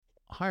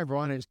Hi,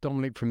 everyone. It's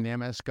Dominic from the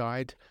MS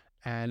Guide,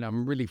 and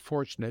I'm really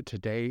fortunate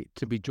today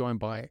to be joined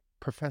by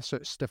Professor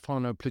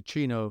Stefano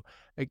Placino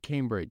at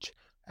Cambridge.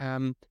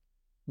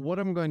 What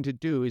I'm going to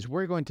do is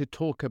we're going to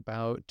talk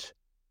about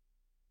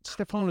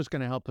Stefano's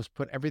going to help us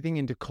put everything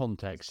into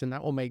context, and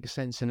that will make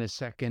sense in a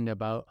second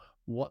about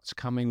what's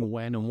coming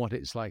when and what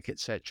it's like,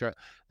 etc.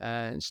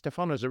 And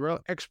Stefano's a real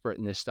expert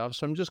in this stuff,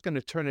 so I'm just going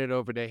to turn it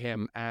over to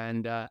him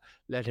and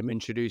let him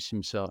introduce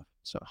himself.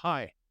 So,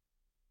 hi.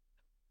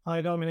 Hi,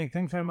 Dominic.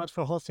 Thanks very much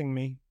for hosting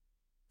me.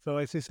 So,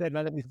 as you said,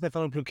 my name is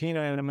Stefano Pluchino,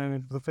 and I'm a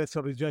professor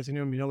of research in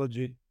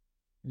immunology at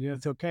the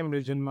University of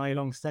Cambridge, and my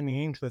long-standing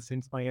interest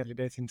since my early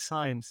days in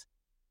science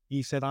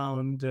is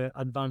around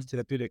advanced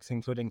therapeutics,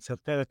 including cell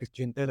therapies,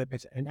 gene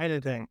therapies, and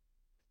anything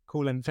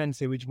cool and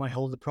fancy which might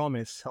hold the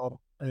promise of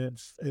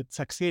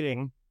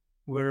succeeding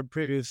where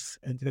previous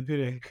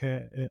therapeutic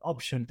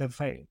options have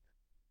failed.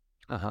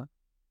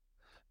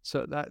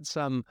 So that's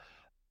I'd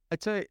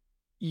say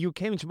you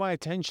came to my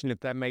attention, if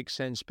that makes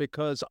sense,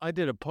 because I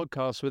did a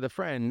podcast with a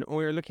friend. And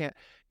we were looking at,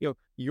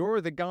 you're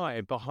the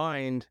guy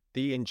behind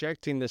the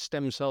injecting the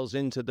stem cells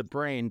into the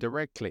brain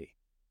directly.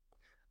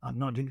 I'm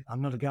not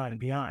a guy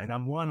behind.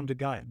 I'm one of the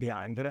guys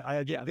behind. But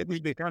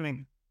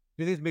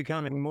this is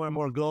becoming more and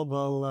more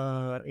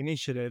global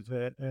initiative.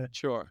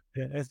 Sure.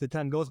 As the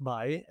time goes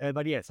by.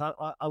 But yes,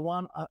 I'm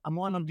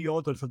one of the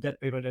authors of that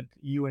paper that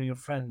you and your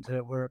friend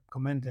were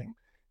commenting.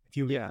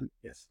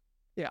 Yes.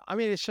 Yeah. I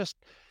mean,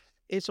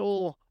 it's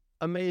all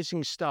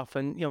amazing stuff.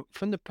 And,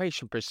 from the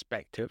patient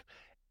perspective,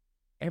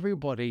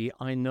 everybody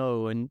I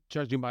know, and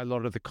judging by a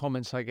lot of the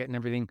comments I get and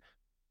everything,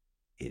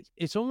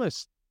 it's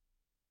almost,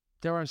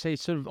 dare I say,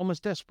 sort of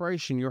almost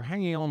desperation. You're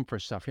hanging on for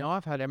stuff.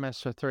 I've had MS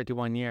for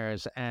 31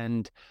 years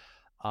and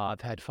I've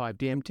had 5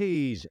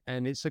 DMTs.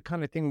 And it's the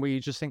kind of thing where you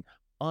just think,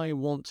 I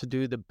want to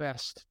do the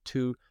best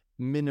to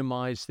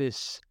minimize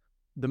this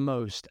the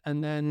most.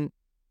 And then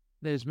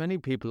there's many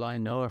people I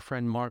know, a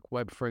friend, Mark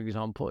Webb, for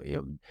example,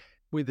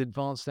 with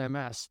advanced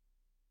MS,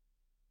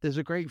 there's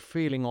a great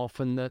feeling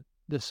often that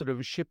the sort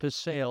of ship has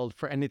sailed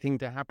for anything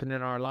to happen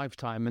in our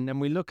lifetime. And then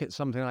we look at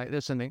something like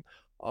this and think,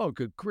 oh,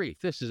 good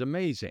grief, this is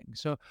amazing.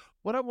 So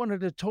what I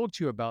wanted to talk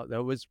to you about,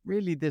 though, was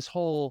really this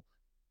whole,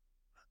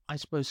 I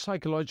suppose,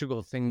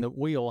 psychological thing that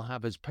we all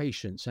have as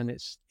patients.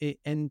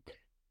 And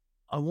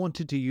I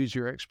wanted to use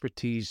your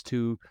expertise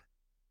to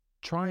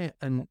try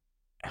and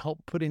help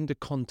put into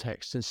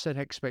context and set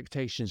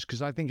expectations,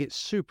 because I think it's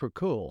super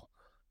cool.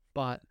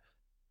 But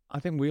I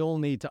think we all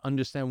need to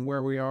understand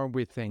where we are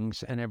with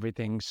things and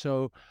everything.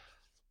 So,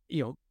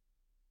 the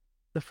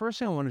first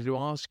thing I wanted to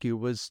ask you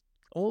was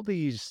all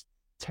these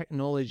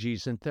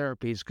technologies and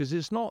therapies, because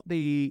it's not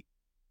the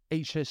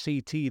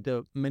HSCT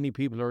that many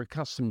people are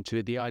accustomed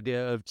to, the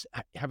idea of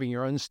having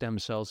your own stem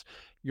cells.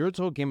 You're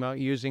talking about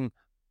using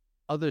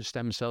other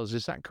stem cells.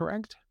 Is that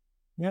correct?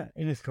 Yeah,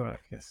 it is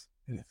correct. Yes,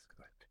 it is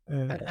correct.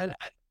 And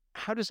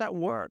how does that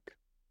work?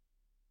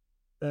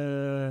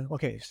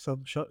 Okay, so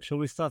shall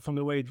we start from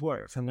the way it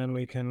works, and then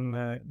we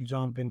can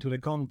jump into the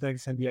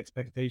context and the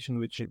expectation,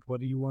 what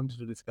do you want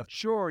to discuss?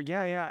 Sure,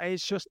 yeah.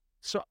 It's just,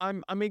 so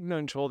I'm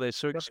ignorant to all this,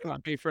 so excuse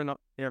me for not,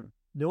 yeah.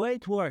 The way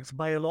it works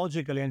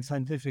biologically and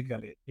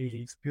scientifically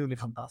is purely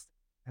fantastic,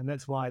 and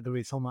that's why there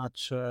is so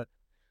much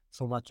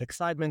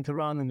excitement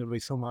around, and there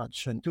is so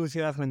much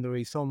enthusiasm, and there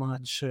is so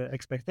much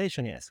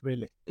expectation. Yes,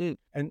 really.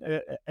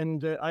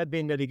 And I've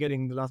been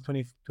dedicating the last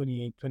 20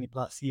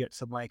 plus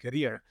years of my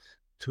career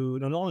to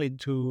not only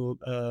to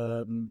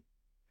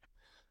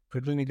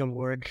preclinical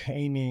work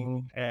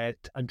aiming at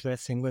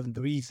addressing whether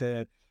there is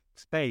a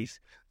space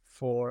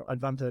for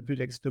advanced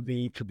therapeutics to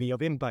be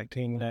of impact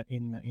in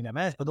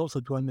MS, but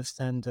also to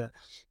understand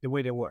the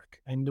way they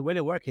work. And the way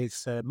they work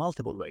is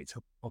multiple ways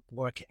of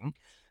working,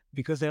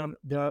 because they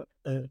are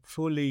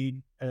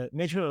fully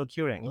naturally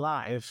occurring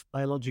live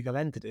biological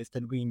entities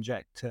that we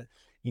inject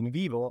in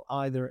vivo,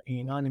 either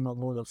in animal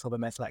models of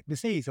MS-like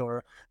disease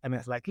or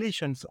MS-like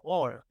lesions,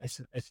 or as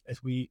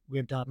we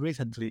have done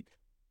recently,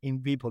 in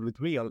people with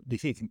real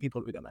disease, in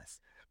people with MS.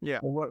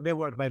 Yeah, they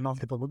work by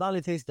multiple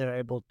modalities. They're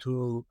able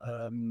to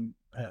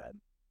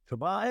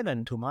survive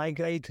and to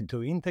migrate and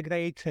to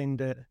integrate in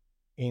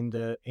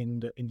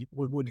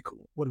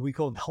what we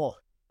call the whole,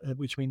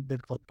 which means the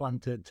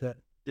planted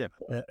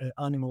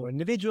animal or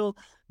individual.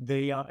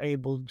 They are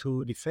able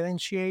to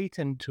differentiate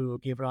and to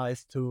give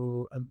rise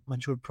to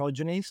mature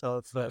progenies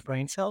of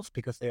brain cells,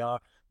 because they are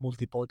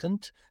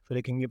multipotent. So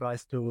they can give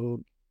rise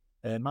to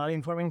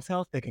malinforming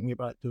cells. They can give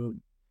rise to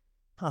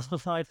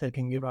astrocytes. They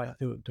can give rise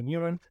to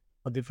neurons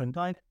of different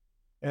types.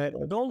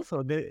 But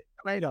also the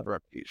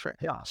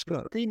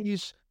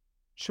these,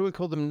 should we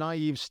call them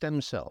naive stem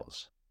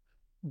cells?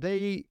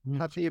 They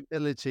have the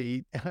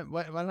ability,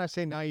 when I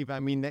say naive, I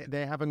mean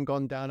they haven't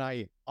gone down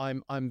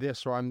I'm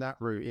this or I'm that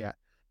route yet.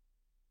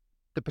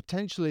 The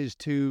potential is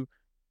to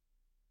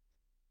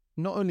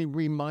not only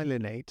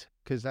remyelinate,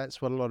 because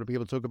that's what a lot of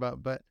people talk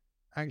about, but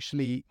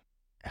actually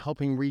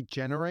helping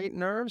regenerate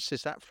nerves.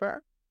 Is that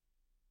fair?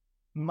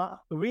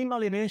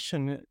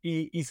 Remyelination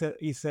is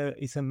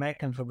a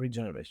mechanism of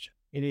regeneration.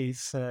 It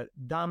is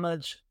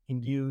damage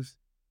induced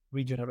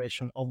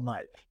regeneration of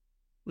life.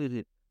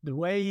 The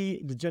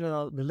way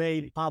the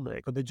lay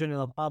public or the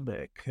general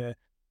public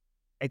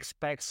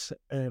expects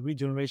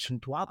regeneration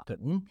to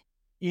happen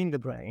in the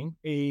brain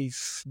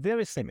is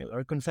very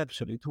similar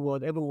conceptually to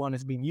what everyone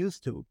has been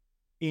used to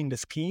in the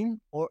skin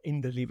or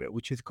in the liver,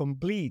 which is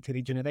complete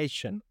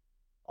regeneration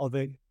of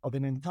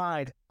an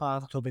entire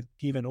part of a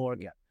given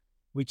organ,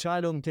 which I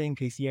don't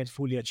think is yet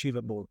fully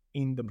achievable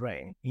in the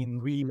brain in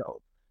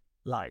real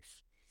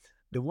life.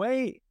 The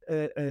way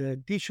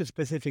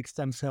tissue-specific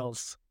stem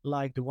cells,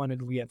 like the one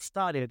that we have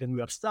studied and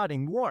we are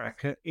studying,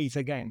 work is,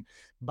 again,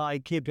 by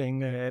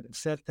keeping a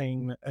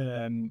certain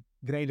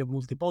grade of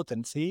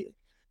multipotency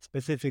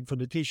specific for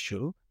the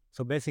tissue.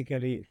 So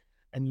basically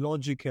and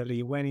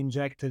logically, when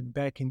injected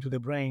back into the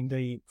brain,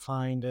 they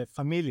find a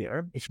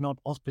familiar, if not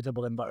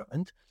hospitable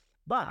environment.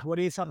 But what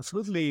is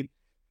absolutely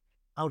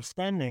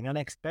outstanding,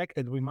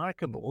 unexpected,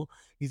 remarkable,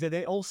 is that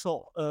they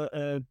also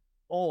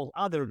all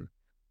other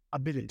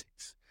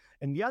abilities.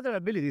 And the other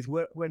abilities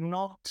were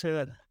not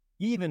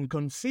even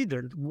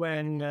considered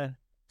when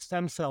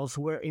stem cells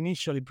were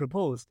initially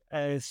proposed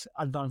as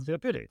advanced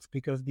therapeutics,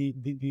 because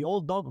the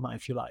old dogma,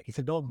 if you like, it's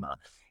a dogma,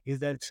 is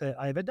that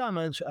I have a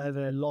damage, I have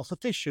a loss of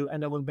tissue,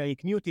 and I will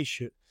make new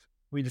tissue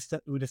with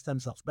the stem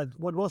cells. But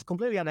what was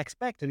completely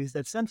unexpected is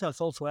that stem cells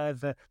also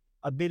have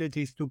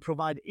abilities to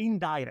provide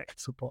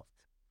indirect support.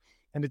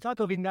 And the type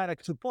of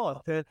indirect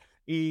support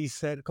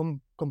is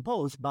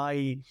composed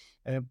by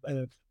a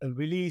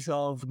release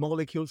of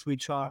molecules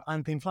which are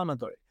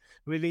anti-inflammatory,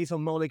 release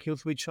of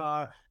molecules which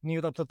are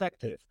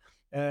neuroprotective,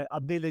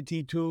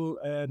 ability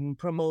to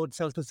promote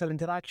cell-to-cell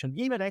interaction.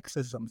 Even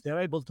exosomes,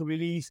 they're able to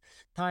release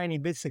tiny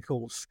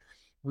vesicles,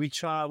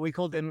 which are, we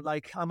call them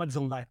like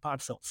Amazon-like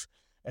parcels,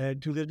 to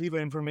deliver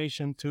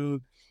information to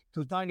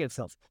target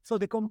cells. So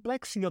the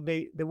complexity of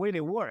the way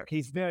they work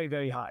is very,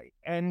 very high.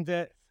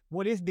 And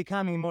what is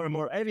becoming more and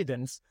more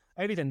evident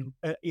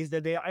is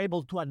that they are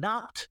able to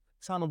adapt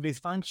some of these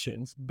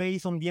functions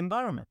based on the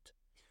environment.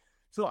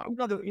 So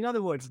in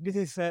other words, this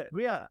is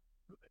real.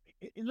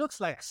 It looks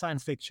like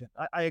science fiction.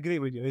 I agree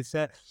with you. It's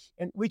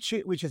and which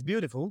is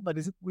beautiful, but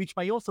which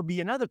might also be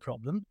another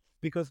problem,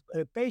 because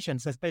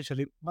patients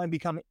especially might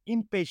become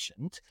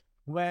impatient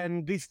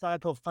when this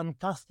type of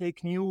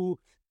fantastic new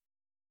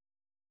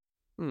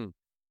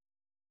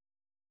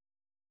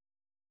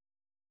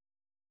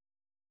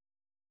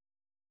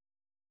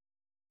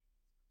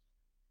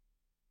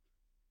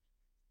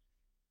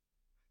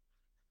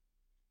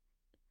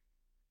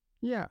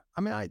Yeah,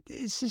 I mean,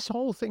 it's this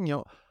whole thing,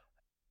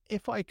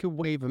 if I could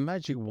wave a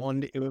magic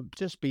wand, it would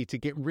just be to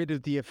get rid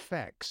of the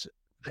effects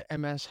that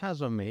MS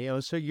has on me.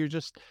 So you're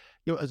just,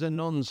 as a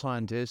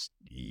non-scientist,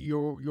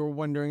 you're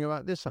wondering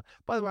about this.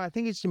 By the way, I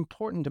think it's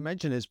important to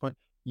mention this point.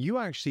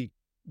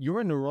 You're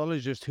a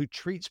neurologist who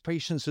treats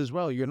patients as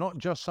well. You're not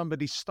just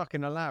somebody stuck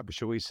in a lab,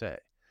 shall we say?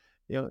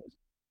 You know,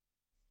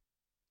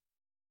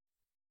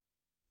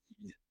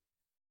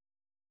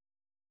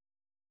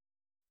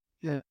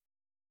 yeah.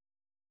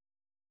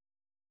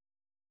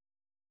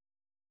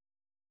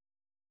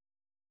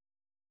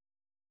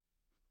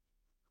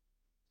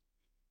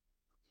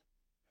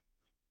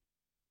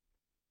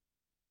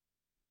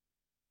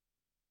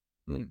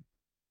 Mm,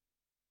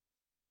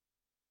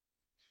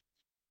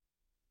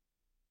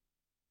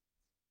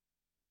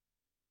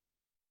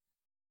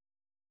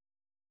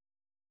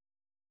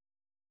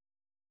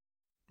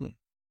 mm.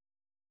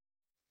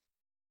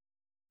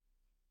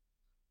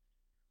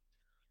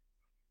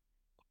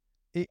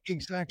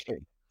 Exactly.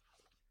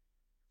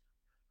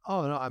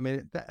 Oh no, I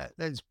mean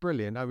that's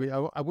brilliant. I mean,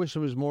 I wish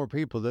there was more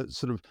people that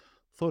sort of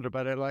thought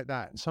about it like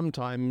that.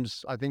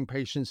 Sometimes I think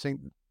patients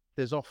think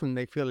there's often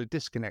they feel a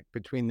disconnect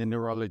between the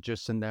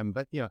neurologists and them,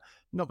 but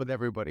not with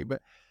everybody.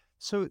 But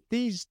so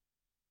is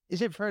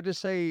it fair to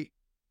say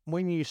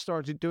when you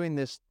started doing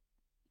this,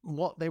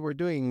 what they were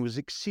doing was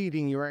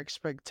exceeding your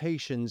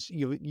expectations?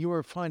 You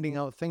were finding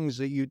out things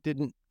that you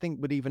didn't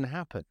think would even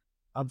happen.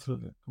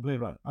 absolutely, completely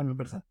right,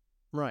 100%.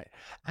 Right.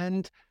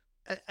 And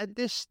at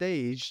this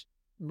stage,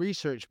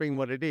 research being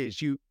what it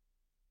is,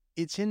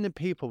 it's in the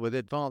people with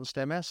advanced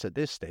MS at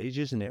this stage,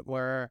 isn't it?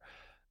 Where,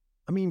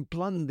 I mean,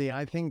 bluntly,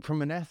 I think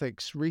from an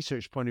ethics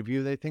research point of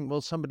view, they think,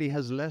 well, somebody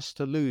has less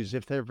to lose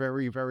if they're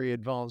very, very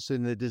advanced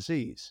in the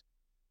disease.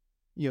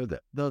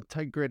 That they'll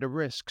take greater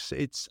risks.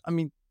 I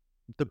mean,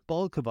 the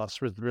bulk of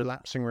us with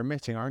relapsing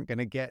remitting aren't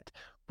going to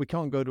we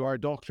can't go to our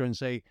doctor and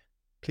say,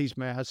 please,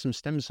 may I have some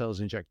stem cells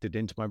injected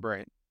into my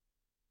brain?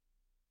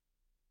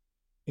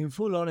 In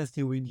full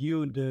honesty with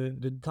you,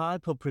 the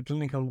type of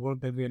preclinical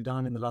work that we have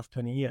done in the last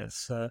 20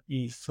 years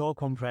is so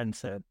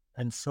comprehensive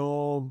and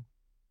so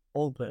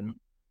open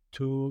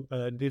to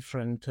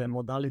different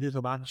modalities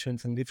of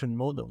actions and different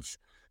models,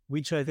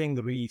 which I think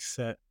is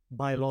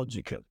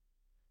biological,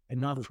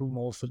 enough room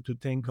also to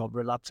think of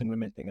relapsing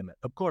remitting. And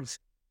of course,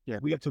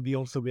 we have to be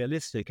also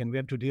realistic, and we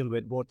have to deal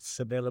with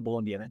what's available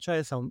on the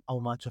NHS, how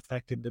much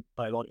effective the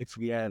biologics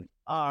we have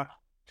are.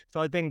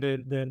 So I think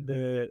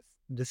the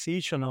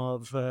decision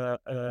of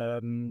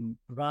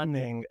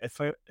running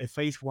a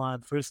phase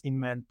one first in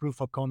man proof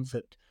of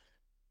concept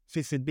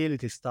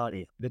feasibility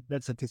study.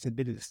 That's a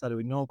feasibility study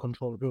with no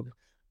control group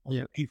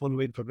on people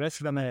with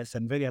progressive MS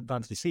and very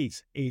advanced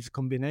disease. Is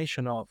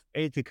combination of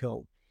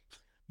ethical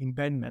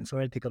impediments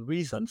or ethical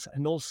reasons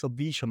and also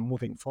vision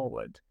moving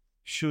forward.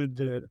 Should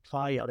the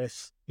trial,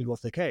 as it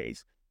was the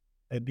case,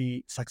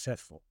 be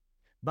successful?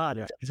 But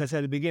as I said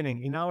at the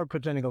beginning, in our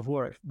preclinical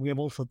work, we have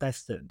also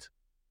tested,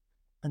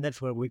 and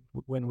that's where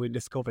when we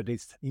discovered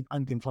this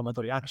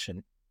anti-inflammatory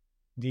action,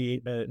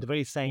 the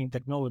very same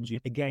technology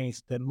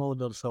against the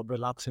models of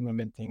relapsing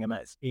remitting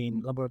MS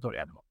in laboratory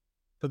animals.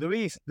 So there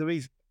is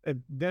a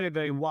very,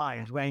 very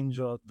wide range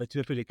of the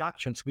therapeutic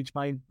actions which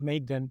might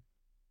make them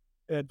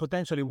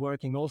potentially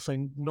working also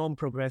in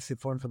non-progressive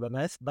forms of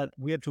MS. But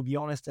we have to be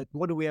honest that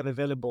what do we have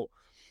available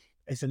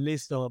as a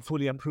list of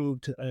fully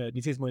approved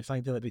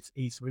disease-modifying therapies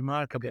is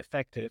remarkably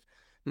effective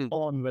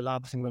on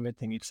relapsing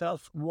remitting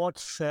itself.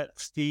 What's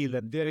still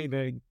a very,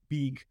 very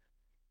big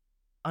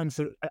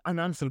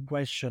unanswered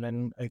question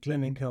and a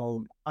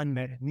clinical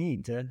unmet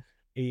need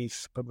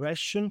is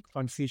progression,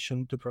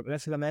 transition to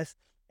progressive MS,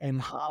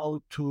 and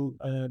how to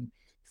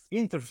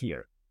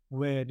interfere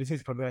with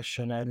disease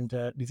progression and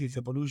disease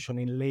evolution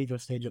in later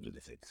stage of the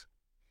disease.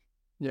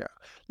 Yeah.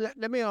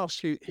 Let me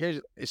ask you,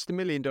 it's the $1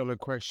 million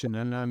question,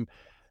 and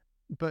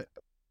but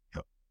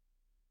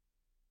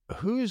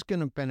who's going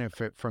to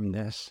benefit from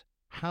this?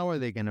 How are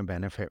they going to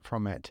benefit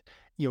from it?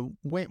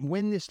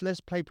 When this,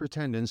 let's play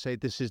pretend and say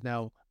this is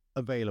now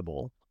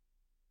available,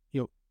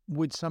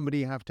 would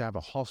somebody have to have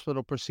a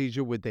hospital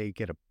procedure? Would they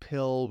get a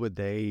pill? Would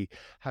they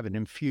have an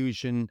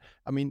infusion?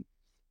 I mean,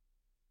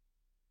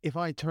 if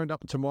I turned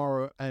up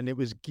tomorrow and it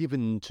was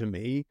given to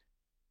me,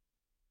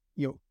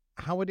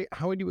 how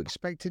would you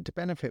expect it to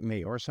benefit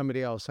me or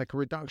somebody else? Like a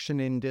reduction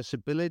in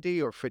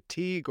disability or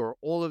fatigue or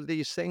all of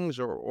these things,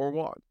 or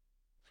what?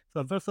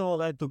 So first of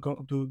all, I had to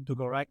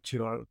correct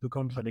you or to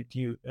contradict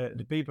you.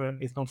 The paper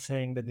is not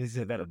saying that this is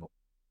available.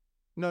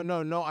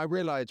 No, I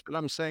realize, but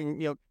I'm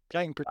saying,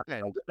 playing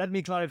pretend. Let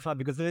me clarify,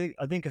 because I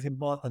think it's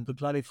important to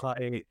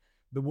clarify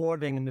the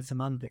wording and the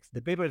semantics.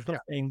 The paper is not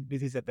saying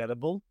this is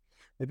available.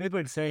 The paper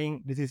is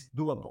saying this is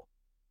doable.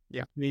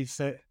 Yeah. It's,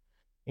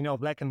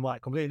 black and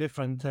white, completely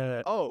different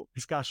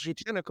discussion.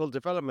 Clinical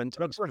development.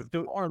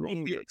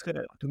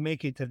 To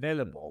make it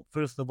available,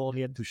 first of all,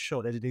 you have to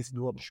show that it is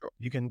doable. Sure.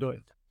 You can do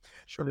it.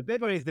 Sure. The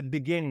paper is the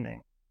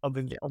beginning of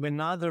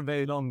another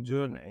very long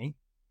journey,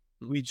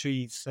 which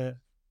is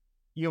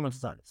human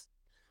studies.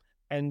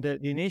 And the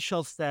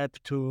initial step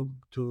to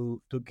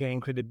gain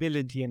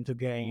credibility and to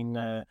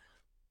gain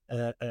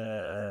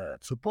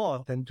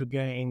support and to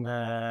gain,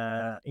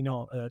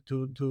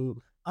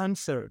 to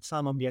answer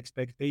some of the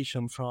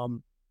expectation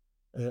from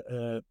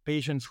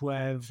patients who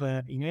have,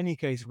 in any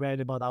case, read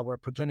about our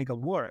preclinical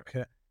work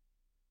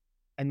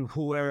and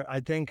who were, I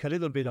think, a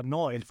little bit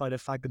annoyed by the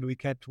fact that we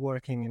kept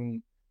working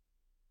in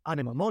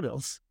animal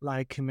models,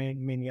 like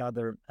many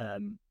other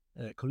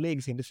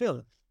colleagues in the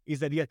field, is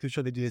that you have to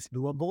show that it is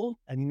doable.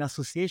 And in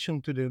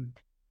association to the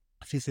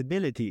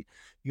feasibility,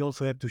 you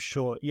also have to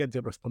show, you have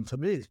the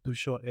responsibility to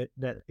show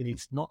that it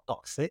is not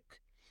toxic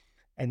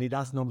and it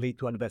does not lead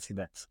to adverse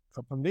events.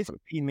 So from these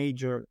three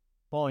major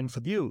points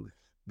of view,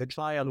 the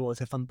trial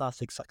was a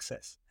fantastic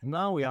success. And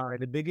now we are at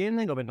the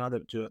beginning of another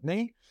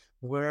journey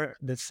where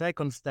the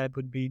second step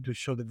would be to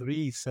show that there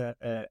is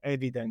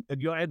evidence,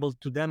 that you're able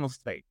to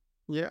demonstrate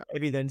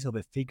evidence of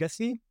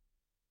efficacy.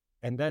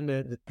 And then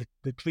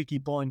the tricky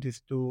point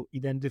is to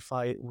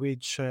identify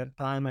which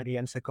primary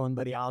and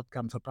secondary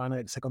outcomes or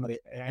primary and secondary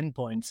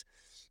endpoints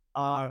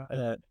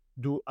are,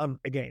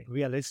 again,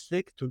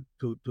 realistic to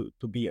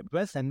be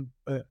addressed, and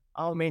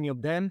how many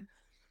of them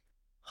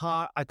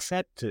are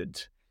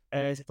accepted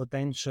as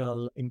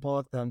potential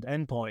important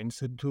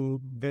endpoints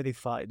to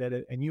verify that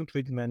a new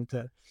treatment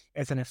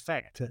has an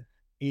effect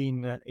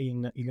in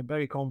a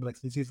very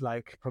complex disease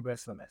like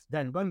progressive MS.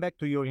 Then going back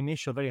to your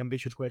initial very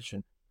ambitious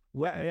question.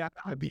 Well,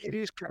 it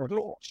is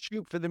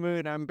shoot for the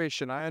moon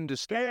ambition. I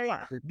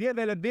understand. The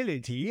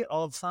availability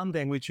of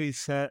something which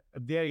is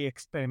very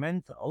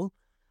experimental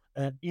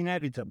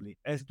inevitably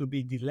has to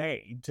be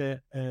delayed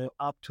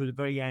up to the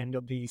very end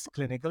of this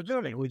clinical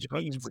journey, which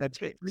means that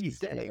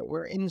today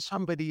we're in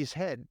somebody's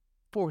head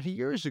 40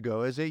 years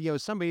ago as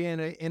somebody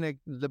in a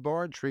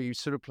laboratory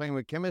sort of playing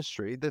with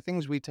chemistry. The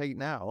things we take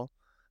now,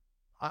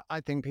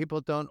 I think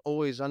people don't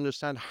always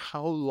understand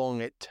how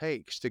long it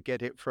takes to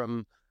get it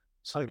from.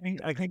 So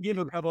I can give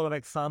a couple of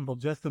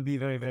examples just to be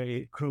very,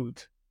 very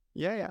crude.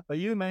 Yeah. But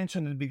you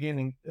mentioned at the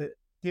beginning,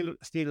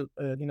 still,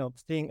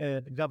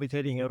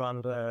 gravitating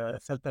around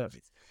cell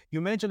therapies. You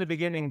mentioned at the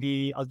beginning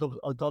the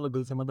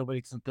autologous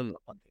hematopoietic stem cell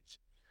advantage,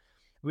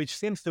 which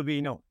seems to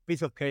be,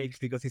 piece of cake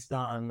because it's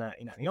done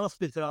in a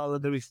hospital.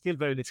 There is still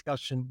very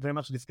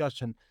much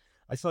discussion.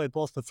 I saw a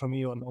poster from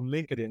you on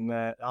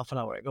LinkedIn half an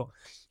hour ago.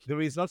 There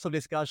is lots of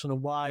discussion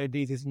of why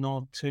this is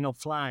not,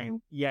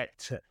 flying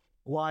yet.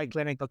 Why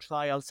clinical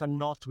trials are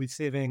not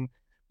receiving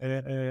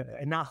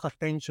enough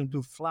attention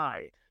to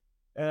fly.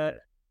 This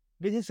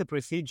is a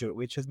procedure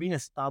which has been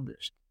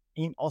established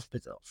in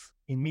hospitals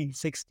in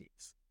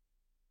mid-60s.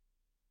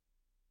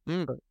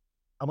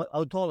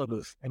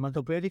 autologous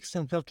hematopoietic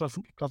stem cell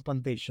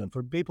transplantation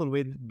for people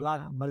with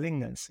blood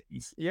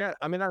malignancies. Yeah,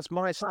 I mean, that's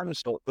my stem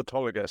cell.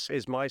 Autologous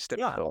is my stem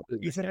cell.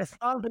 It's an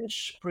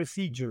established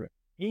procedure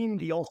in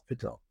the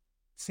hospital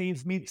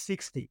since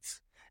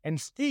mid-60s. And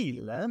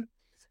still,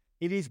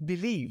 it is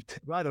believed,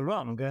 right or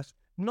wrong,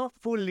 not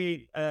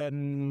fully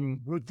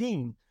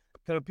routine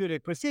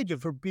therapeutic procedure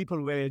for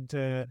people with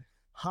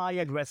high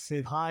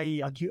aggressive,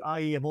 high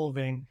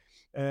evolving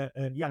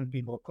young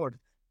people, of course,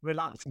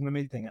 relapsing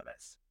remitting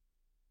MS.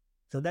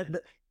 So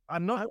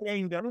I'm not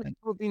saying that. I'm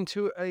talking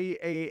to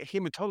a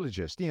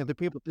hematologist, the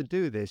people that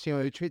do this,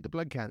 who treat the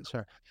blood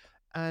cancer.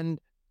 And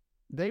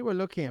they were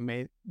looking at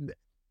me.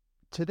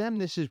 To them,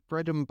 this is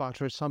bread and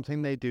butter,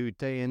 something they do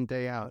day in,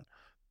 day out.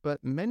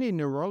 But many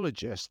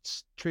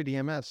neurologists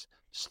treating MS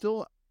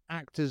still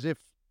act as if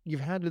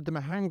you've handed them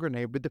a hand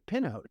grenade with the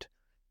pin out.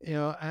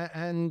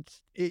 And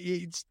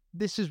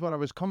this is what I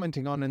was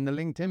commenting on in the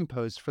LinkedIn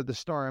post for the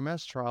STAR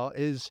MS trial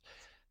is,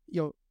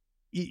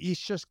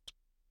 it's just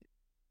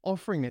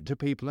offering it to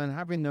people and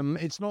having them.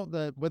 It's not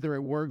that whether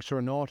it works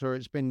or not, or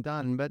it's been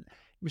done, but it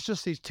was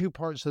just these two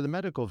parts of the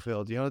medical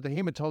field. The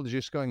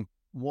hematologist going,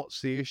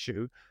 what's the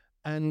issue?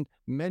 And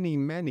many,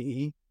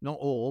 not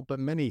all, but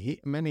many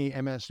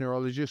MS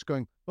neurologists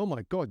going, oh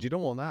my God, you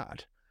don't want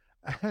that.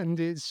 And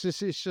it's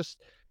just,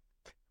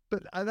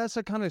 but that's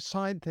a kind of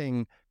side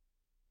thing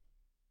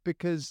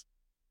because,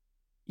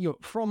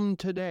 from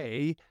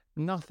today,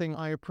 nothing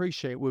I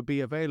appreciate would be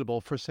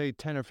available for say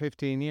 10 or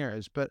 15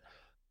 years. But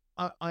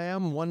I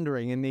am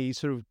wondering in the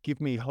sort of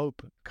give me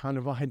hope kind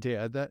of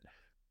idea that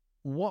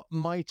what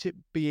might it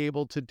be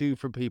able to do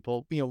for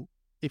people,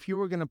 if you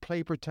were going to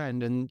play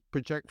pretend and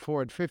project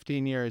forward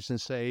 15 years and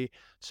say,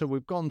 so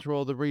we've gone through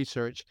all the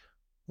research,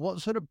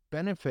 what sort of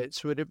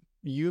benefits would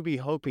you be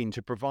hoping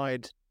to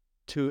provide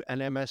to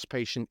an MS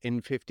patient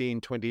in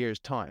 15, 20 years'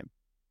 time?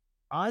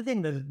 I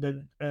think that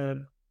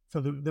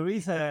there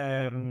is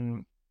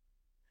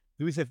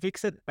a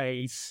fixed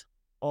pace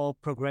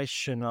of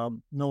progression of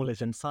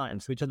knowledge and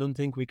science, which I don't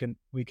think we can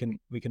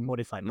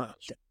modify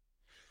much.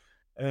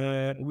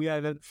 We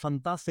have a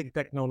fantastic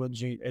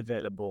technology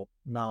available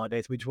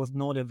nowadays, which was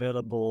not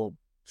available,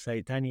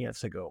 say, 10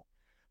 years ago,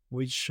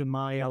 which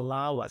might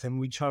allow us, and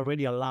which are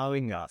already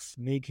allowing us,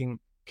 making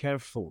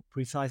careful,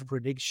 precise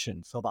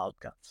predictions of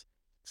outcomes.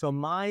 So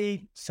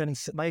my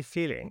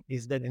feeling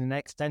is that in the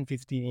next 10,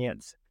 15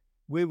 years,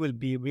 we will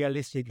be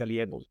realistically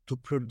able to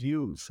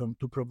produce and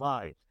to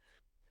provide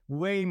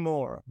way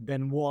more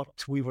than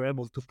what we were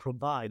able to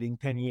provide in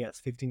 10 years,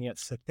 15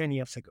 years, 10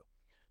 years ago.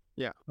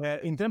 Yeah.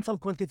 In terms of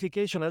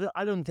quantification,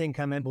 I don't think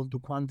I'm able to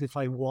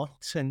quantify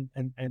what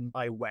and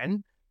by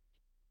when,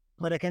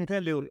 but I can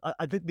tell you,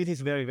 I think this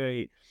is very,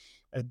 very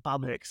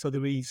public. So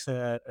there is,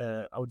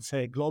 I would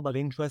say, global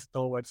interest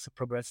towards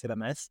progressive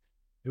MS.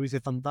 There is a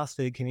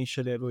fantastic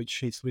initiative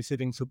which is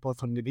receiving support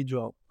from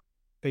individual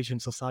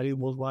patient society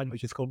worldwide,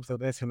 which is called the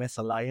Progressive MS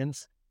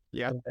Alliance.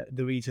 Yeah.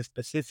 There is a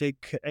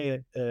specific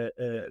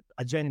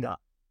agenda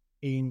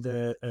in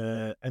the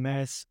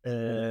MS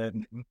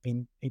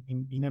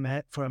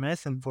for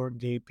MS and for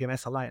the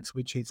PMS Alliance,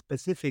 which is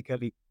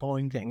specifically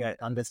pointing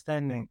at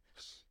understanding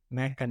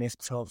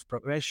mechanisms of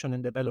progression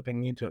and developing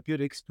new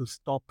therapeutics to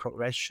stop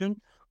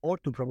progression or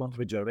to promote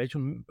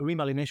regeneration.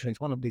 Remyelination is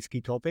one of these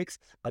key topics,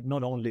 but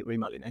not only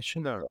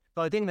remyelination. No.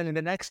 So I think that in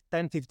the next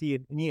 10,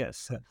 15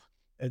 years,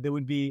 there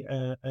will be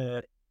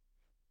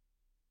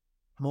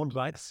more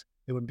drugs,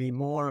 there will be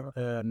more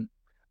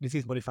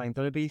disease-modifying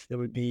therapies, there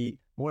will be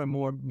more and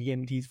more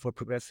BMTs for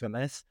progressive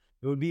MS.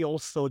 There will be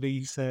also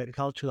these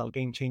cultural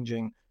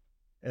game-changing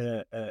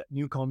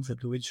new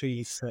concept, which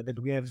is that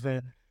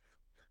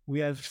we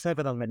have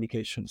several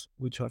medications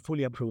which are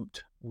fully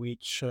approved,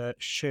 which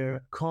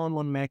share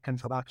common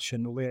mechanisms of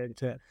action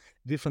with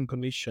different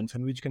conditions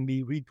and which can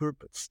be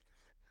repurposed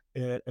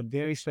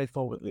very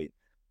straightforwardly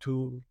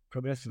to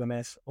progressive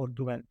MS or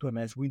to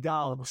MS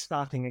without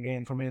starting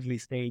again from early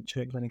stage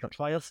clinical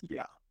trials.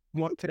 Yeah.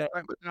 What to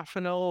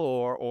modafinil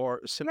or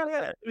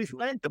similar?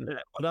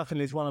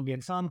 Modafinil is one of the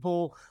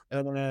example.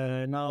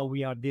 Now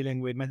we are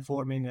dealing with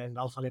metformin and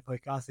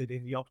alpha-lipoic acid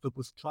in the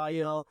Octopus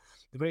trial.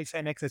 The very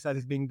same exercise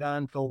is being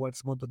done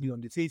towards motor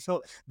neuron disease.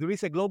 So there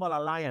is a global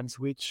alliance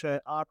which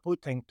are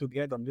putting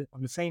together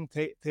on the same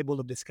table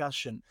of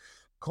discussion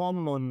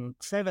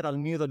several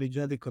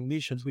neurodegenerative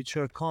conditions which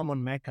are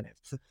common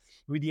mechanisms,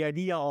 with the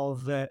idea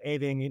of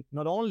having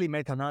not only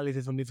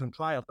meta-analysis on different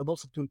trials, but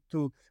also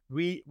to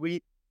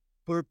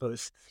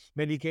repurpose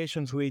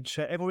medications which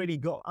have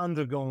already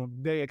undergone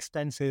very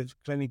extensive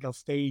clinical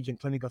stage and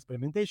clinical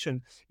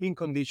experimentation in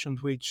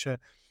conditions which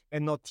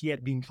have not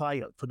yet been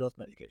trialed for those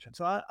medications.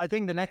 So I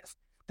think the next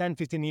 10,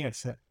 15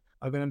 years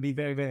are going to be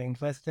very, very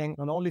interesting,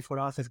 not only for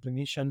us as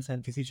clinicians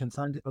and physician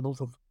scientists, but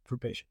also for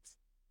patients.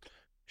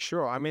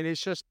 Sure. I mean,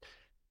 it's just,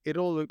 it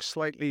all looks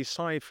slightly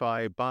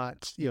sci-fi,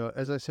 but,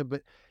 as I said,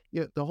 but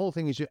the whole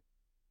thing is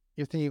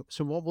you're thinking,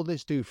 so what will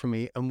this do for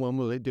me and when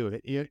will it do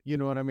it? You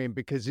know what I mean?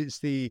 Because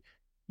it's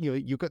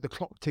you've got the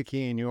clock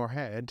ticking in your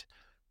head.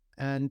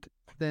 And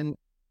then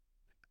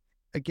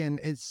again,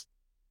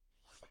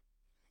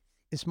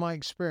 it's my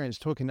experience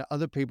talking to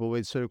other people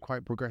with sort of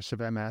quite progressive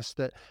MS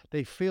that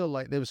they feel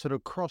like they've sort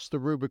of crossed the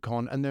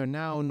Rubicon and they're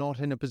now not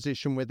in a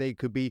position where they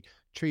could be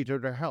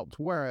treated or helped.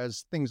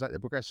 Whereas things like the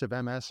Progressive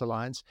MS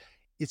Alliance,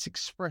 it's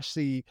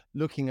expressly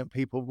looking at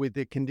people with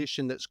the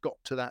condition that's got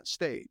to that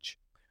stage.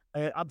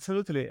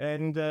 Absolutely,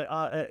 and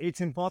it's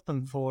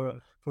important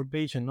for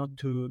patients not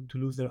to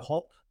lose their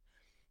hope.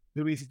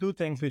 There is two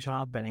things which are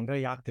happening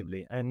very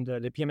actively, and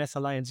the PMS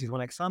Alliance is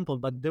one example,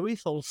 but there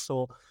is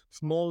also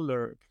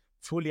smaller,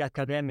 fully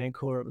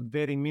academic or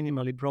very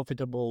minimally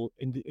profitable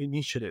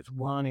initiatives.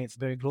 One is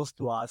very close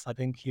to us. I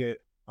think here,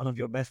 one of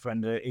your best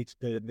friends, it's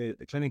the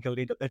clinical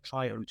lead of that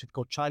trial, which is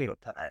called Chariot,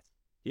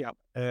 Yeah.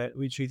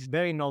 which is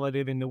very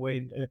innovative in the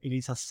way it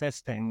is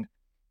assessing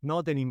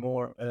not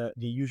anymore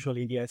the usual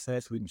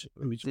EDSS,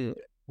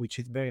 which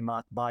is very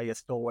much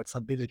biased towards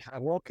ability to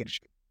walking,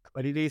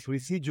 but it is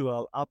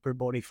residual upper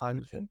body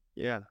function.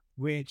 Yeah.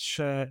 Which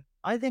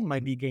I think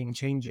might be game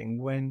changing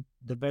when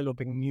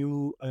developing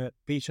new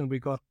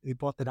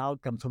patient-reported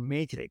outcomes from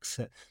Matrix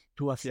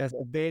to assess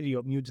the value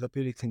of new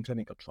therapeutics in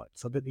clinical trials.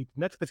 So that in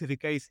that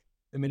specific case,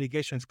 the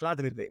medication is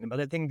classified,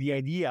 but I think the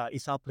idea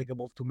is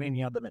applicable to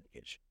many other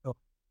medications. So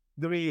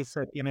there is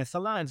PMS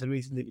Alliance, there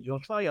is individual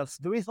trials,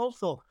 there is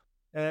also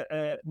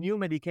new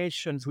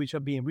medications which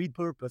are being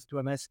repurposed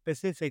to MS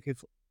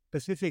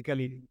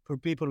specifically for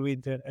people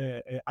with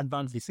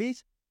advanced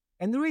disease.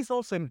 And there is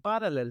also in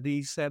parallel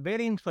this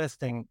very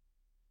interesting,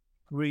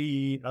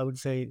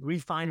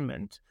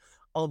 refinement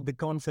of the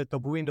concept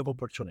of window of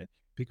opportunity,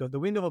 because the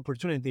window of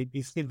opportunity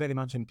is still very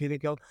much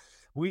empirical.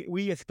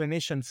 We as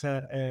clinicians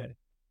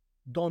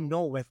don't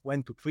know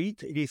when to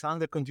treat. It is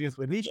under continuous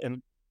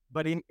revision.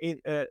 But in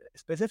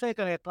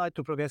specifically applied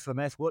to progressive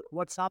MS,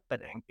 what's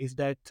happening is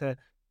that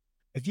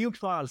a few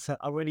trials are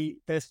already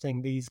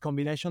testing this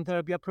combination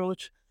therapy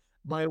approach,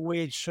 by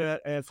which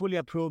fully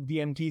approved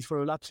DMTs for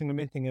relapsing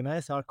remitting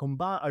MS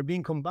are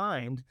being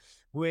combined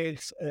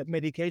with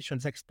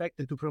medications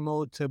expected to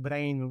promote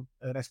brain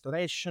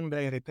restoration,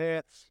 brain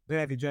repair,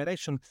 brain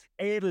regeneration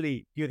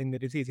early during the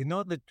disease, in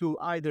order to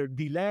either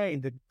delay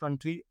the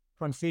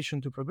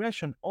transition to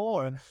progression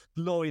or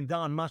slow it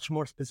down much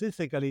more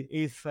specifically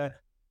if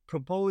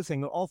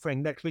proposing or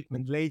offering that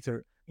treatment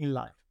later in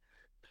life.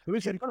 There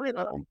is a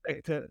final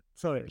aspect, there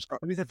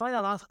is a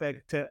final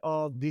aspect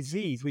of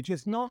disease which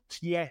is not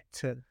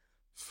yet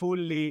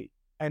fully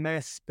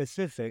MS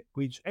specific,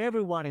 which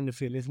everyone in the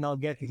field is now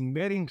getting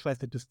very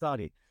interested to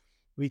study,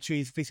 which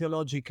is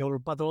physiological or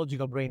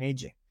pathological brain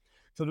aging.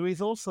 So there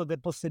is also the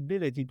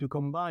possibility to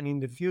combine in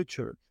the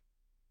future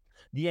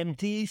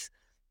DMTs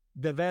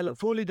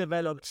fully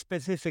developed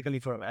specifically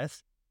for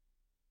MS,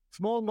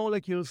 small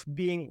molecules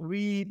being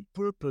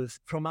repurposed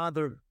from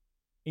other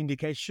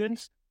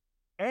indications,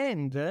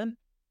 and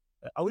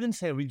I wouldn't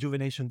say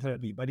rejuvenation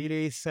therapy, but it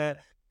is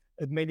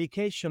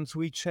medications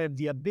which have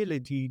the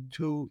ability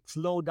to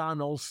slow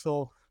down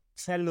also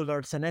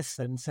cellular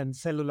senescence and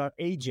cellular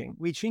aging,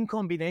 which in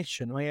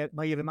combination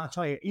might have a much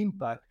higher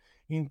impact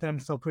in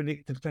terms of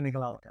predicted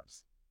clinical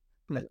outcomes.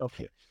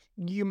 Okay.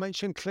 You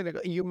mentioned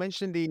clinical. You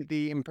mentioned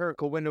the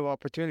empirical window of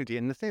opportunity,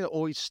 and the thing that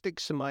always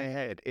sticks in my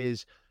head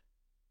is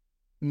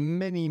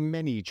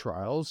many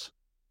trials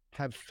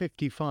have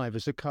 55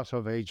 as a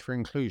cutoff age for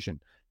inclusion.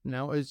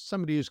 Now, as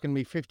somebody who's going to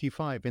be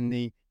 55 in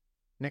the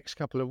next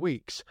couple of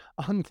weeks,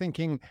 I'm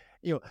thinking,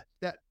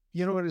 that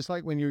what it's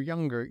like when you're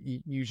younger,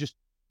 you just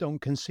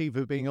don't conceive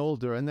of being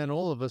older, and then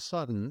all of a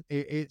sudden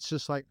it's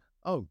just like,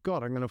 oh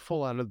God, I'm going to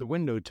fall out of the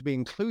window to be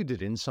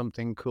included in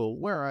something cool.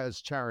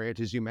 Whereas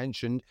Chariot, as you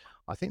mentioned,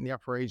 I think the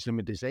upper age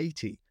limit is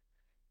 80,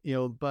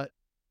 but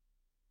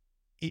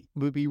it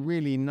would be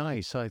really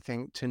nice, I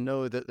think, to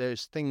know that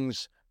there's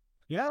things,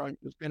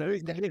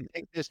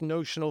 take this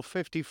notional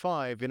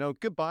 55,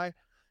 goodbye.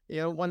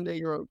 One day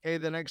you're okay,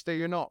 the next day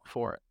you're not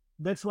for it.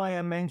 That's why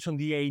I mentioned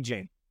the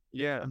aging.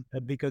 Yeah.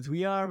 Because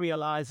we are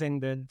realizing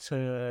that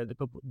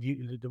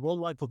the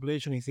worldwide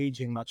population is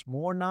aging much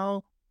more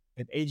now,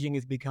 and aging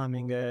is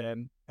becoming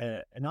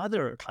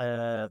another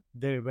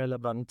very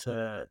relevant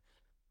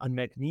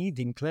unmet need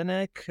in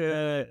clinic,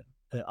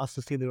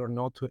 associated or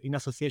not, in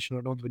association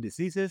or not with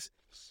diseases.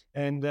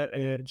 And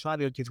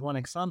Chariot is one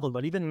example,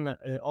 but even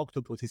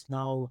Octopus is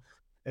now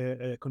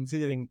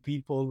considering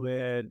people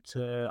with,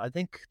 I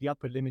think the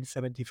upper limit is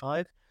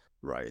 75.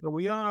 Right. So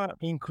we are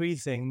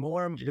increasing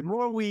more. The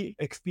more we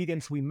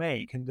experience we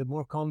make, and the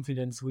more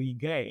confidence we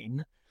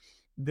gain,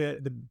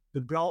 the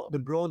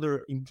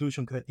broader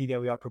inclusion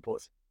criteria we are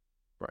proposing.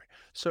 Right.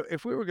 So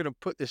if we were going to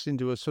put this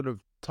into a sort of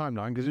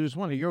timeline, because it was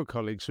one of your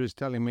colleagues who was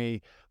telling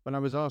me when I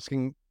was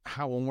asking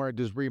how and where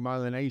does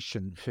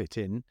remyelination fit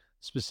in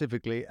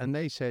specifically, and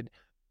they said,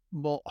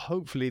 well,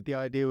 hopefully the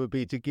idea would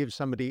be to give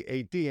somebody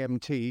a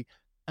DMT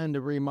and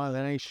a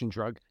remyelination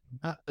drug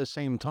at the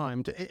same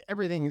time.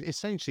 Everything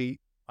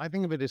essentially, I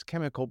think of it as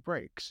chemical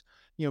breaks,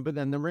 but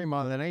then the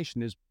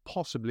remyelination is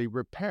possibly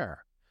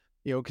repair,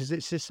 because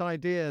it's this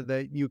idea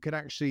that you could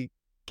actually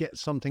get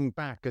something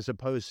back as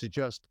opposed to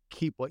just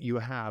keep what you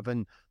have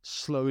and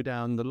slow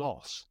down the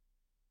loss.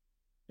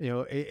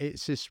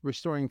 It's this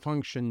restoring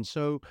function.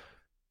 So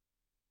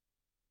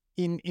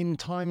in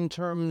time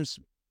terms,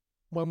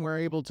 when we're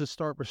able to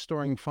start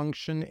restoring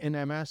function in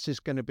MS, is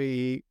going to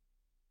be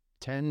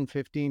 10,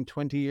 15,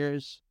 20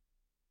 years?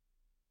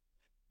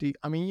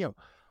 I mean,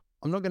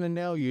 I'm not going to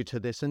nail you to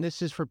this, and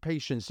this is for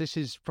patients. This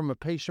is from a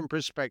patient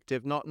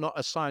perspective, not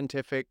a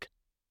scientific.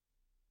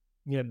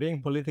 Yeah,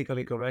 being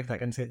politically correct, I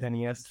can say 10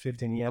 years,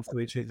 15 years,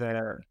 which is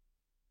a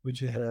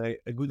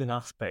good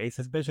enough space,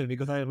 especially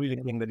because I really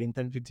think that in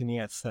 10, 15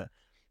 years,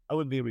 I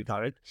will be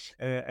retired.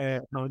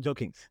 No, I'm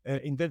joking.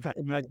 In 10,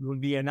 15 years, there will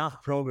be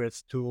enough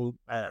progress to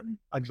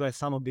address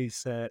some of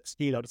these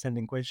still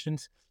outstanding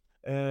questions.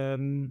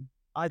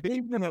 I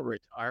think you never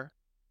retire.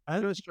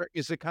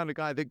 Is the kind of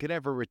guy that could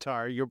ever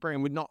retire. Your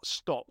brain would not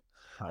stop.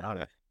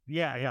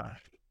 Yeah.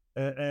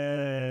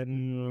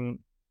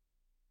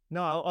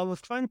 No, I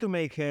was trying to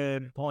make a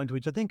point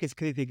which I think is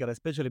critical,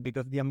 especially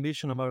because the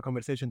ambition of our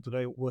conversation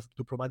today was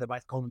to provide the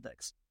right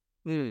context.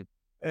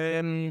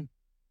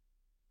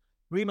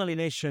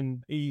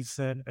 Remyelination is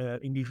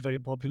indeed very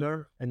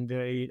popular and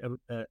very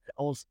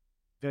also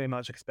very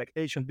much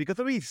expectation, because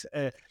there is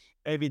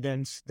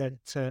evidence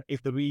that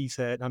if there is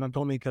an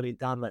anatomically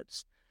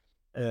damaged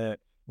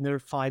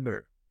nerve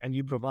fiber and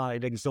you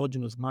provide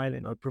exogenous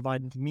myelin or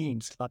provide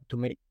means to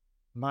make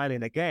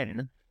myelin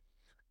again,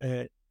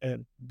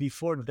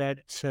 before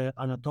that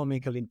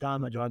anatomically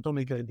damaged or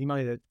anatomically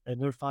demyelinated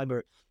nerve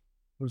fiber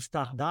will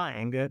start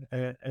dying,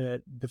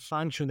 the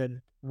function that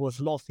was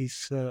lost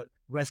is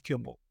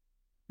rescuable.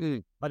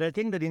 But I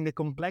think that in the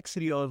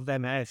complexity of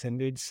MS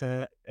and its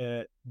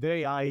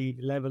very high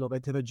level of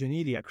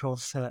heterogeneity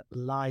across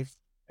life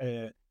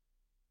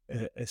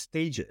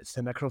stages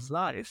and across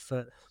life,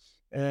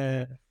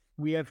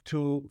 we have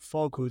to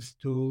focus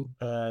to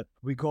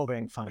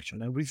recovering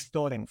function and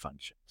restoring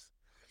functions.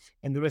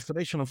 And the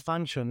restoration of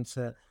functions,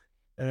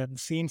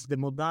 since the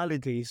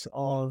modalities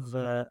of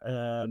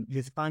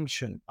this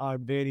function are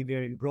very,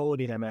 very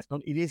broad in MS,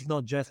 it is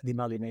not just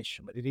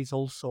demyelination, but it is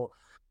also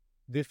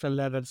different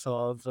levels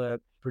of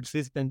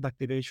persistent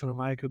activation of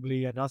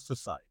microglia and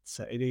astrocytes.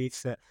 It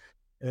is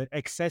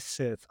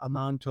excessive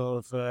amount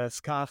of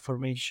scar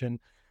formation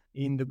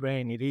in the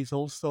brain. It is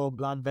also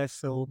blood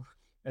vessel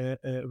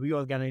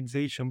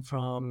reorganization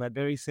from a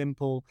very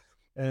simple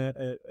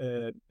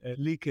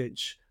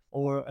leakage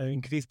or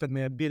increased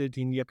permeability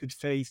in the acute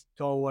phase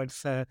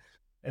towards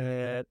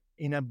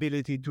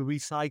inability to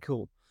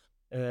recycle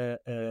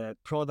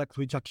products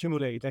which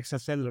accumulate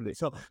extracellularly.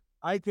 So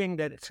I think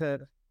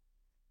that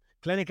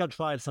clinical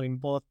trials are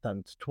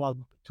important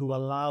to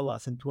allow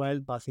us and to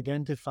help us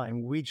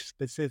identifying which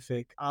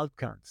specific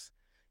outcomes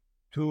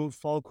to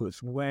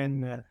focus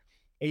when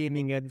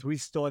aiming at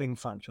restoring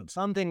function.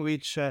 Something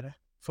which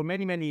for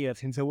many, many years,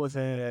 since I was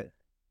a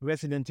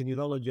resident in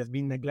neurology, has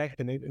been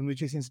neglected and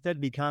which is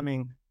instead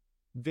becoming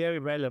very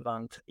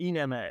relevant in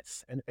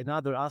MS. And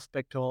another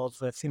aspect of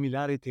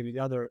similarity with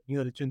other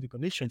neurodegenerative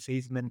conditions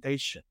is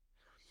mentation,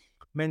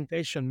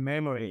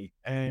 memory,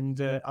 and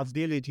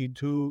ability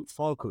to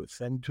focus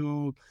and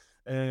to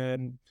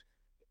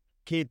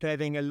keep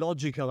having a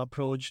logical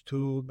approach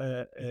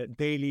to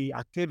daily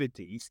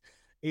activities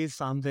is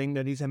something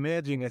that is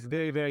emerging as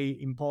very,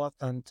 very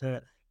important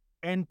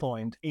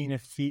endpoint in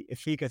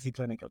efficacy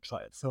clinical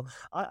trials. So,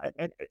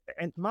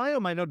 and myo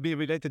might not be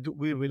related to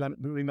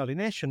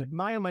remyelination.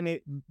 Myo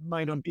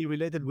might not be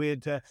related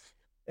with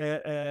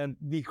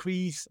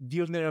decreased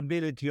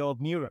vulnerability of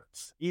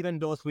neurons, even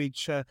those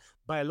which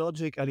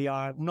biologically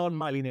are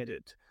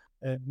non-myelinated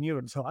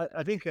neurons. So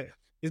I think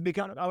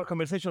our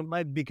conversation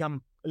might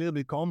become a little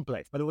bit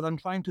complex, but what I'm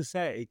trying to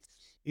say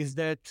is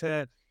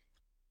that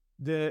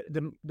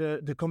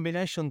the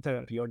combination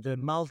therapy or the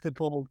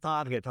multiple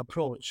target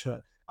approach,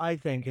 I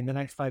think in the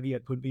next 5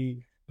 years would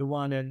be the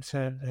one that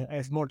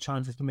has more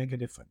chances to make a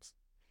difference.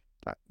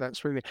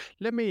 That's really,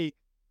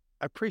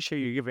 I appreciate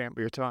you giving up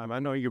your time. I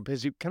know you're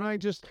busy. Can I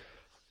just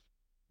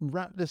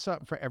wrap this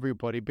up for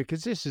everybody?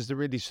 Because this is the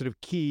really sort of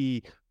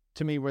key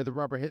to me where the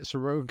rubber hits the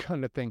road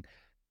kind of thing.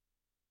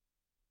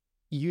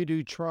 You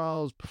do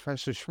trials,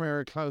 Professor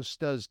Schmierklaus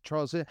does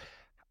trials.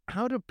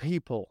 How do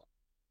people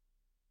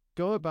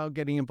go about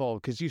getting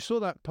involved? Because you saw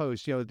that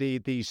post,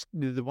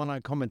 the one I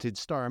commented,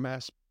 Star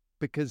MS,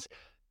 because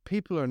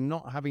people are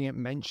not having it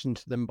mentioned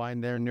to them by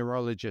their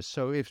neurologist.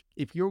 So if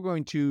you're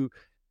going to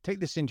take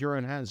this into your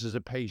own hands as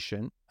a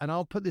patient, and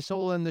I'll put this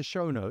all in the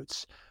show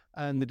notes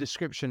and the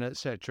description,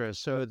 etc.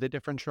 So the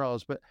different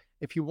trials. But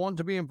if you want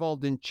to be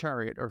involved in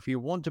Chariot, or if you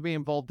want to be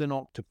involved in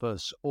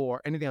Octopus or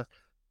anything else,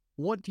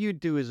 what do you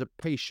do as a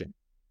patient?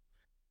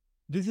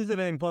 This is a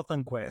very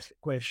important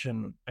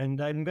question,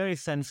 and I'm very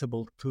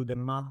sensible to the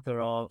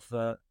matter of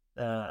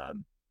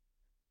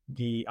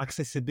the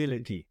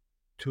accessibility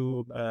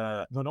to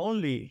not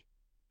only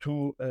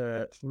to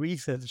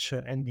research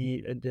and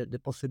the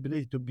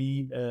possibility to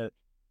be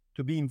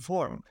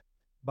informed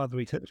about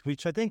research,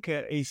 which I think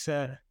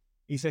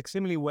is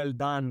extremely well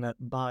done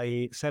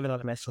by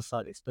several MS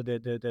societies.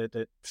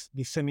 The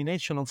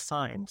dissemination of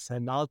science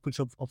and outputs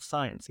of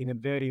science in a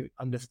very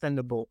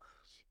understandable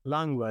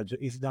language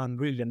is done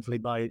brilliantly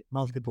by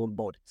multiple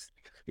bodies.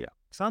 Yeah.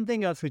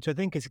 Something else which I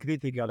think is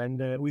critical,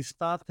 and we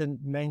started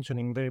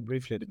mentioning very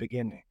briefly at the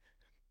beginning,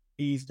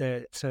 is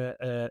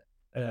that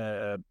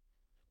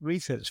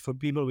research for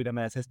people with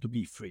MS has to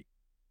be free.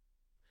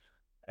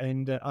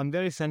 And I'm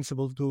very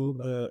sensible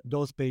to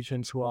those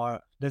patients who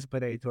are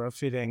desperate or are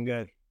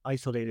feeling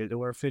isolated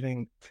or are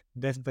feeling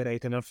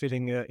desperate and are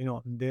feeling,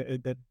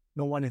 that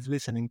no one is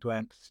listening to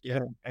them. Yeah.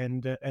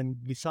 And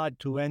decide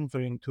to enter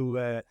into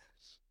a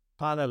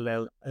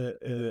parallel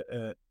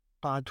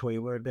pathway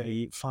where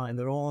they find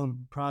their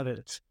own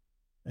private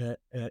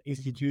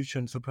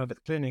institutions or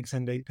private clinics,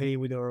 and they pay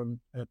with their own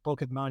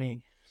pocket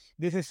money.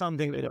 This is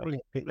something that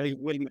they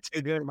will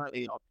take their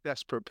money off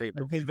desperate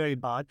people. I feel very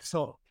bad.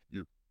 So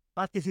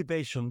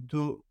participation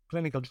to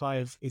clinical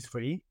trials is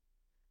free.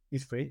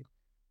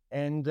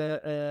 And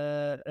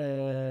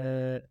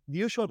the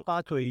usual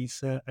pathway is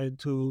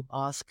to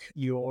ask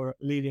your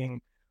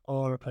leading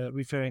or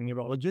referring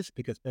neurologist,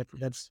 because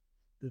that's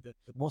the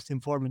most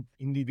informed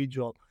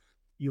individual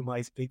you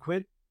might speak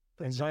with.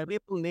 And so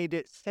people need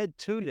it said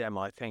to them,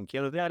 I think.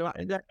 And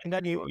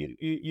then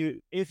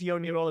you, if your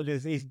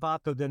neurologist is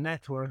part of the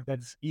network,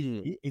 that's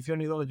easy. If your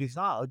neurologist is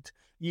out,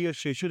 he or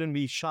she shouldn't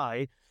be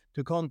shy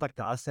to contact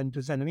us and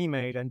to send an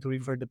email and to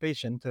refer the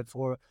patient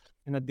for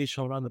an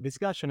additional round of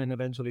discussion and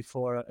eventually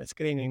for a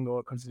screening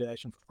or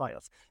consideration for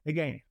trials.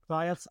 Again,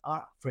 trials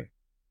are free.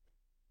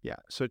 Yeah,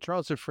 so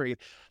trials are free.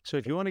 So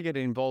if you want to get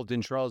involved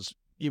in trials,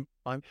 be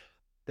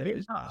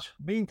in touch.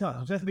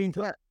 Just be in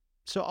touch. Yeah.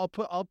 So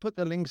I'll put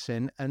the links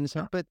in, and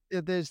so, but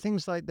there's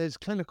things like there's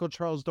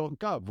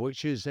clinicaltrials.gov,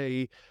 which is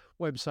a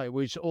website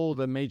which all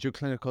the major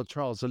clinical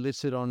trials are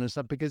listed on and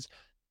stuff. Because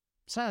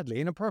sadly,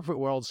 in a perfect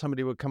world,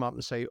 somebody would come up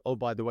and say, "Oh,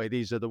 by the way,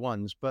 these are the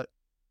ones." But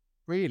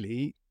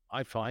really,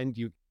 I find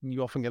you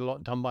often get a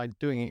lot done by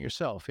doing it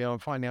yourself,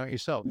 and finding out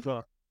yourself.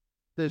 Well,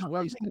 there's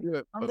ways to do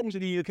it. Something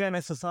the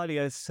UKMS Society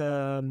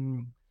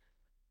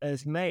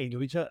has made,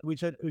 which I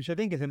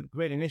think is a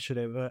great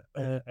initiative,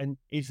 and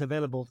is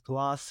available to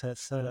us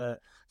as a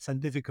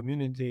scientific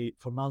community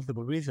for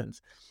multiple reasons,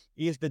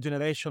 is the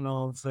generation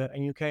of a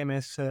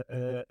UKMS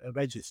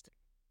register,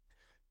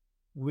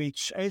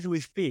 which, as we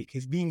speak,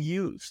 is being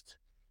used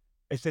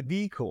as a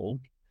vehicle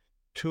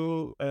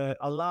to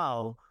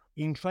allow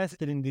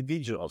interested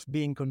individuals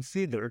being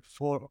considered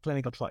for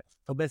clinical trials.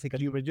 So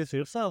basically, you register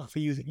yourself,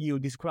 you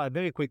describe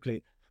very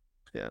quickly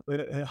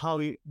how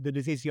the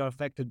disease you're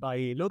affected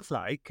by looks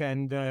like,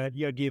 and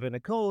you're given a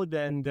code,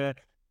 and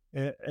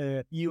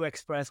you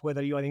express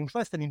whether you are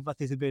interested in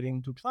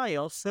participating to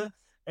trials,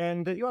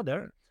 and you're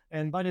there.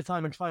 And by the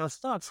time a trial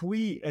starts,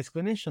 we as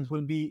clinicians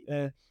will be...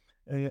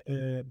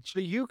 so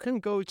you can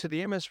go to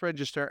the MS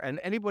register,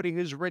 and anybody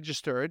who's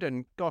registered,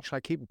 and gosh,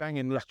 I keep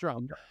banging this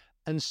drum,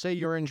 and say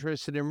you're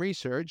interested in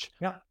research,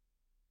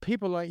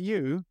 people like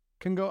you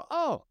can go,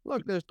 oh,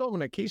 look, there's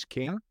Dominic, he's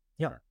keen.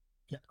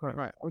 Yeah, correct.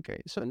 Right,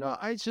 okay. So no,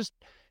 I just,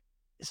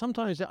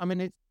 sometimes, I mean,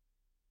 it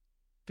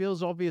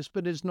feels obvious,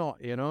 but it's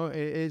not,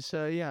 it's,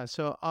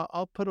 so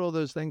I'll put all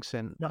those links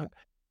in.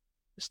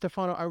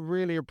 Stefano, I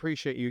really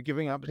appreciate you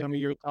giving up some of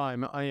your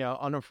time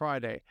on a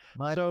Friday.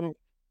 So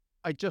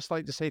I'd just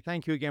like to say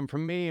thank you again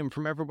from me and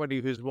from everybody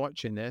who's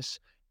watching this,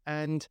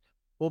 and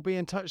we'll be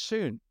in touch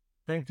soon.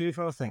 Thank you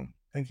for listening.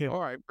 Thank you.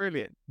 All right,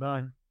 brilliant.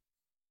 Bye.